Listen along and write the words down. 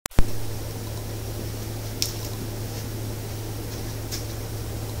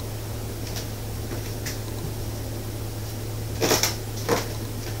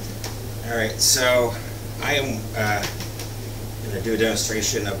Alright, so I am going to do a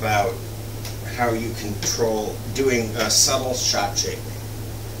demonstration about how you control doing a subtle shot shaping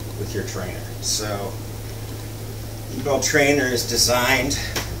with your trainer. So, Evo trainer is designed,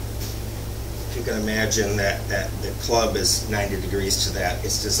 if you can imagine that the club is 90 degrees to that,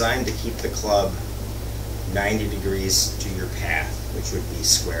 it's designed to keep the club 90 degrees to your path, which would be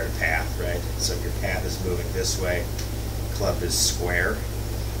square to path, right? So if your path is moving this way, club is square.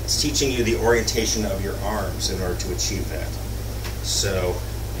 It's teaching you the orientation of your arms in order to achieve that. So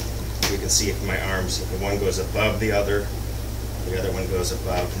you can see if my arms, if the one goes above the other one goes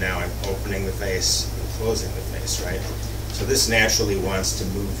above, now I'm opening the face and closing the face, right? So this naturally wants to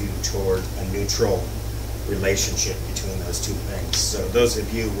move you toward a neutral relationship between those two things. So those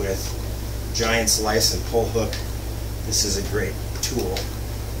of you with giant slice and pull hook, this is a great tool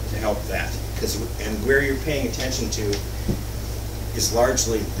to help that. And where you're paying attention to is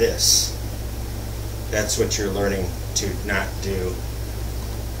largely this. That's what you're learning to not do,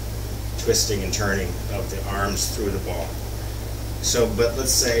 twisting and turning of the arms through the ball. So, but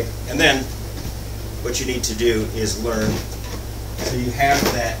let's say, and then what you need to do is learn, so you have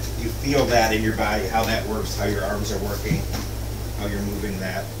that, you feel that in your body, how that works, how your arms are working, how you're moving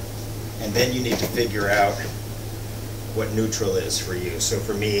that, and then you need to figure out what neutral is for you. So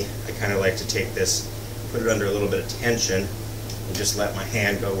for me, I kind of like to take this, put it under a little bit of tension, and just let my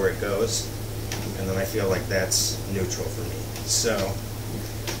hand go where it goes, and then I feel like that's neutral for me. So,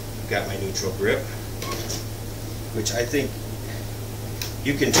 I've got my neutral grip, which I think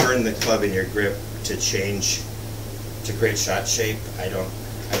you can turn the club in your grip to change, to create shot shape.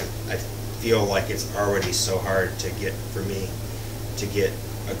 I feel like it's already so hard to get, for me, to get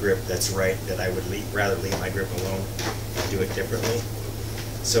a grip that's right, that I would rather leave my grip alone and do it differently.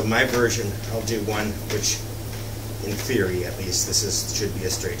 So my version, I'll do one which, in theory at least, should be a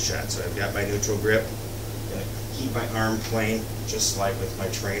straight shot. So I've got my neutral grip. I'm going to keep my arm plane, just like with my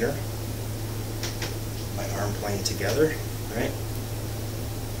trainer. My arm plane together, right?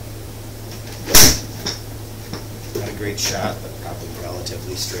 Not a great shot, but probably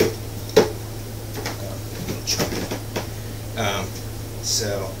relatively straight.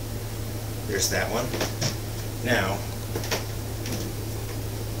 So there's that one. Now,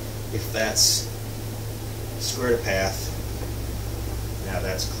 if that's square to path, now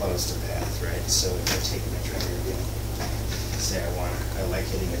that's close to path, right? So if I take my trainer again, say I like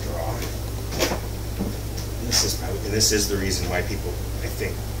hitting a draw. And this is the reason why people, I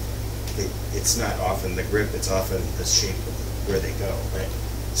think, it's not often the grip, it's often the shape of where they go, right?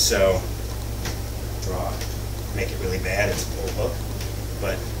 So, draw, make it really bad, it's a pull hook.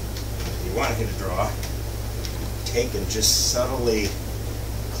 But if you want to hit a draw, take and just subtly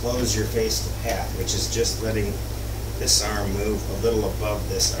close your face to path, which is just letting this arm move a little above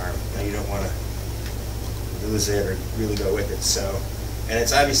this arm. Now you don't want to lose it or really go with it. So, and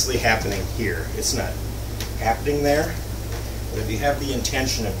it's obviously happening here. It's not happening there. But if you have the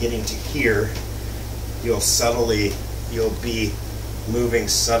intention of getting to here, you'll be moving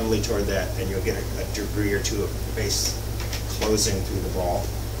subtly toward that, and you'll get a degree or two of face closing through the ball,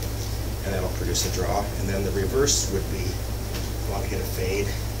 and that'll produce a draw. And then the reverse would be, if you want to hit a fade,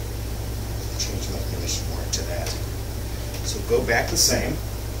 change my finish more to that. So go back the same,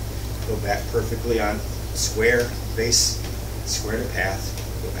 go back perfectly on square, face, square to path,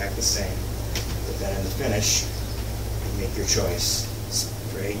 go back the same, but then in the finish, you make your choice,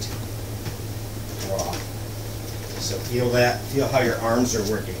 straight, draw. So feel that, feel how your arms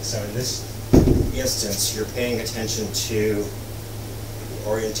are working. So in this instance, you're paying attention to the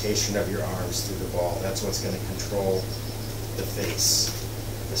orientation of your arms through the ball. That's what's going to control the face,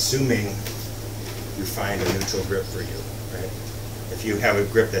 assuming you find a neutral grip for you, right? If you have a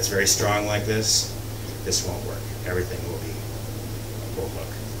grip that's very strong like this won't work. Everything will be a pull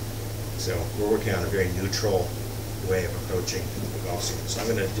hook. So we're working on a very neutral way of approaching the golf swing. So I'm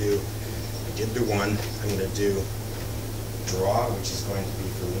going to do, I did do one, I'm going to do draw, which is going to be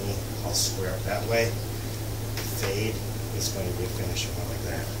for me, I'll square up that way. Fade is going to be a finish one like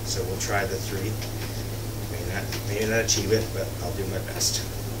that. So we'll try the three. May not achieve it, but I'll do my best.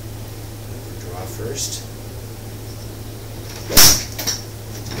 Draw first.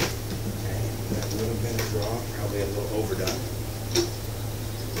 Okay, that little bit of draw, probably a little overdone.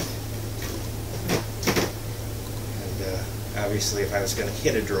 And obviously, if I was going to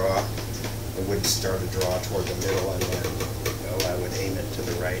hit a draw, I wouldn't start a draw toward the middle and then go. I would aim it to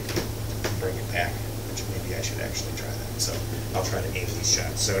the right and bring it back, which maybe I should actually try that. So I'll try to aim these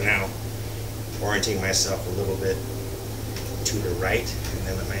shots. So now, orienting myself a little bit to the right, and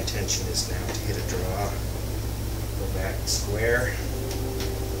then my intention is now to hit a draw, go back square,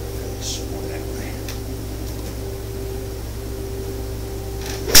 finish. Just more that way.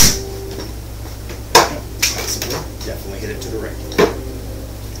 Possibly. Definitely hit it to the right.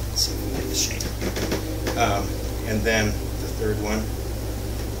 Let's see if we can get the shape. And then the third one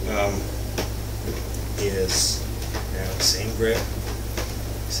is now same grip,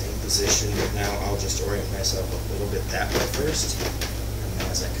 same position, but now I'll just orient myself a little bit that way first. And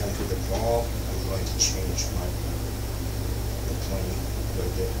then as I come to the ball, I'm going to change my plane,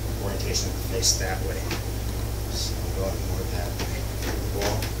 the orientation of the face that way. So I'm going more that way. The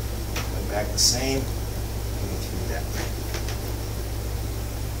ball, going back the same, coming through that way.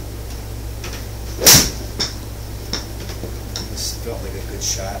 This felt like a good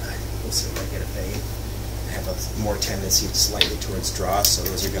shot. We'll see if I get a fade. I have a more tendency slightly towards draw, so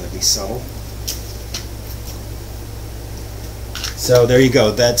those are going to be subtle. So there you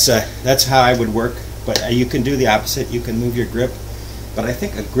go. That's how I would work. But you can do the opposite. You can move your grip. But I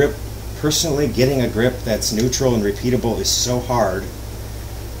think a grip, personally, getting a grip that's neutral and repeatable is so hard.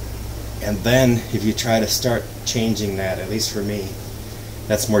 And then if you try to start changing that, at least for me,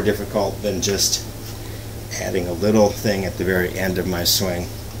 that's more difficult than just adding a little thing at the very end of my swing.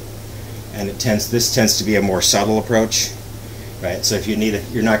 And this tends to be a more subtle approach, right? So if you need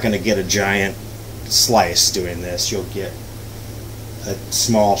you're not going to get a giant slice doing this. You'll get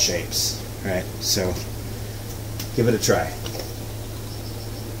small shapes, right? So give it a try.